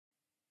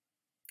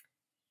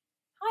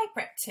Hi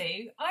Prep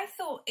 2, I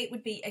thought it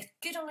would be a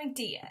good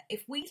idea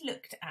if we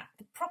looked at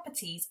the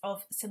properties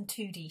of some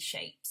 2D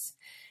shapes.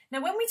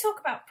 Now when we talk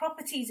about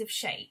properties of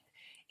shape,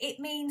 it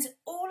means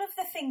all of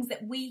the things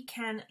that we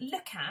can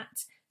look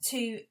at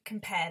to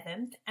compare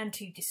them and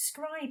to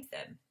describe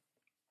them.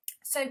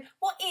 So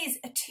what is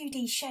a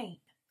 2D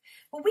shape?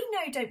 Well, we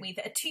know, don't we,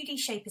 that a 2D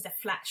shape is a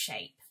flat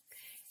shape.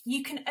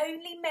 You can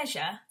only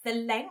measure the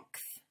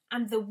length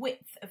and the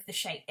width of the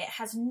shape. It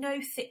has no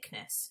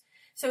thickness.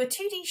 So a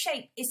 2D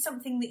shape is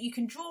something that you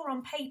can draw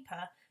on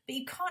paper, but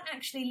you can't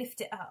actually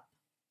lift it up.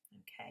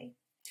 Okay.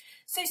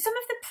 So some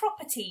of the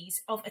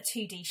properties of a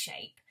 2D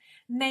shape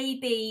may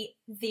be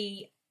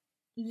the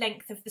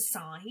length of the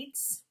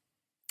sides.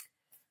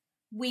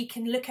 We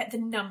can look at the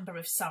number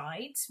of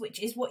sides,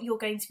 which is what you're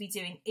going to be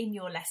doing in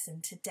your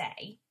lesson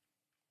today.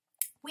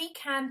 We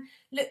can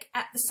look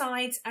at the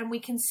sides and we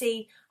can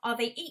see, are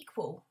they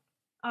equal?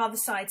 Are the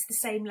sides the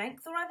same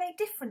length or are they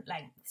different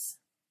lengths?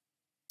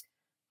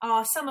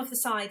 Are some of the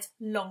sides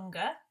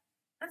longer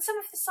and some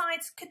of the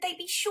sides, could they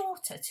be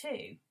shorter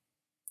too?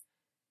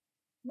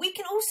 We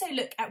can also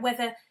look at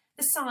whether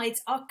the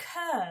sides are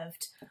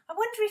curved. I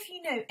wonder if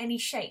you know any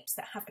shapes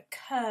that have a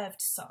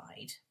curved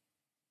side.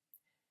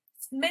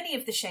 Many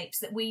of the shapes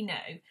that we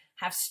know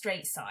have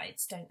straight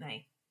sides, don't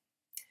they?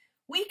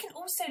 We can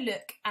also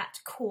look at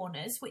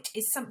corners, which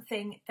is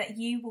something that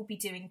you will be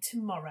doing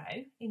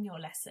tomorrow in your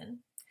lesson.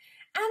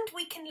 And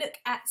we can look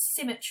at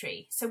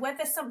symmetry, so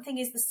whether something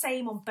is the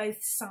same on both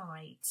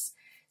sides.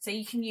 So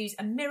you can use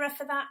a mirror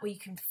for that, or you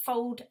can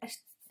fold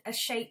a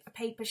shape, a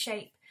paper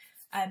shape,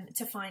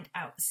 to find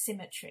out the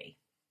symmetry.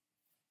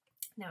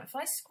 Now, if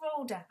I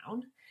scroll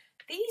down,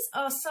 these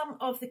are some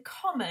of the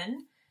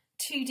common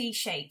 2D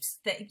shapes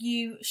that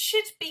you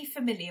should be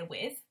familiar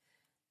with.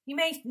 You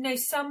may know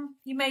some,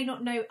 you may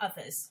not know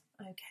others.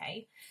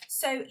 Okay,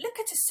 so look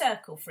at a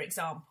circle, for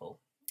example.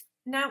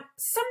 Now,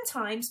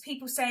 sometimes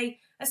people say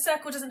a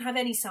circle doesn't have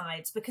any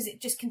sides because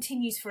it just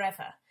continues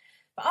forever.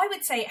 But I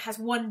would say it has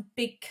one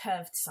big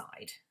curved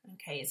side.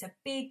 Okay, it's a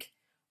big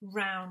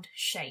round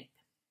shape.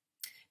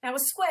 Now, a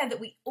square that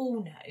we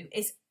all know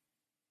is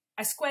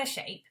a square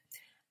shape,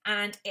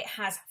 and it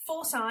has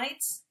 4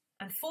 sides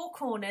and 4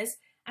 corners,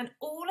 and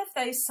all of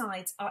those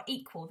sides are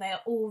equal. They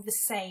are all the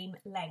same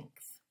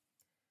length.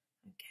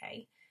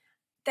 Okay,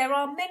 there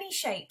are many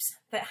shapes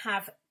that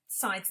have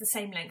sides the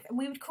same length, and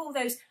we would call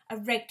those a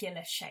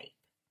regular shape.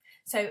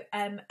 So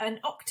an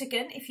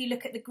octagon, if you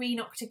look at the green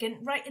octagon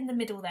right in the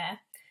middle there,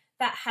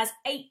 that has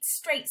 8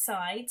 straight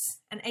sides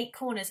and 8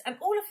 corners, and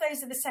all of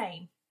those are the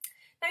same.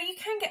 Now you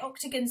can get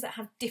octagons that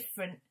have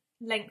different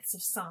lengths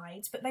of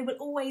sides, but they will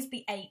always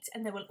be 8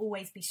 and they will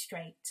always be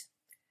straight.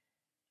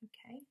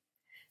 Okay,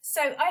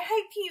 so I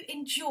hope you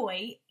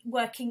enjoy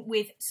working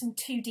with some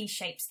 2D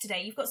shapes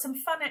today. You've got some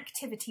fun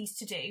activities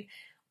to do.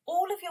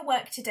 All of your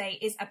work today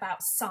is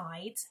about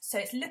sides, so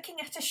it's looking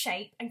at a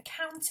shape and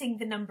counting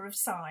the number of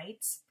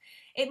sides.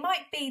 It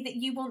might be that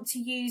you want to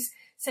use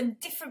some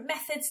different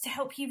methods to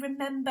help you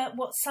remember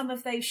what some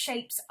of those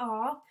shapes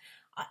are.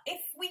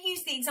 If we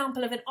use the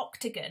example of an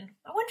octagon,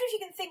 I wonder if you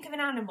can think of an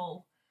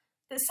animal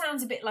that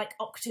sounds a bit like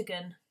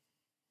octagon.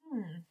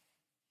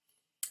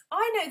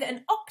 I know that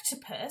an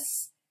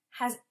octopus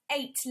has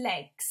 8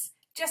 legs,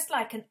 just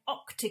like an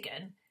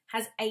octagon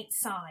has 8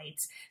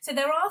 sides. So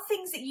there are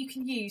things that you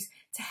can use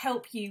to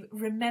help you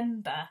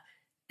remember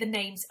the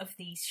names of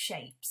these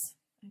shapes.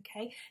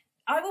 Okay,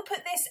 I will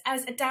put this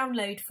as a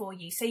download for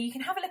you, so you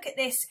can have a look at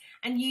this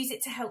and use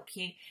it to help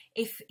you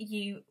if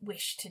you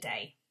wish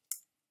today.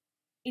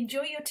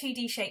 Enjoy your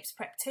 2D shapes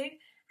Prep 2,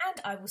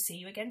 and I will see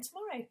you again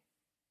tomorrow.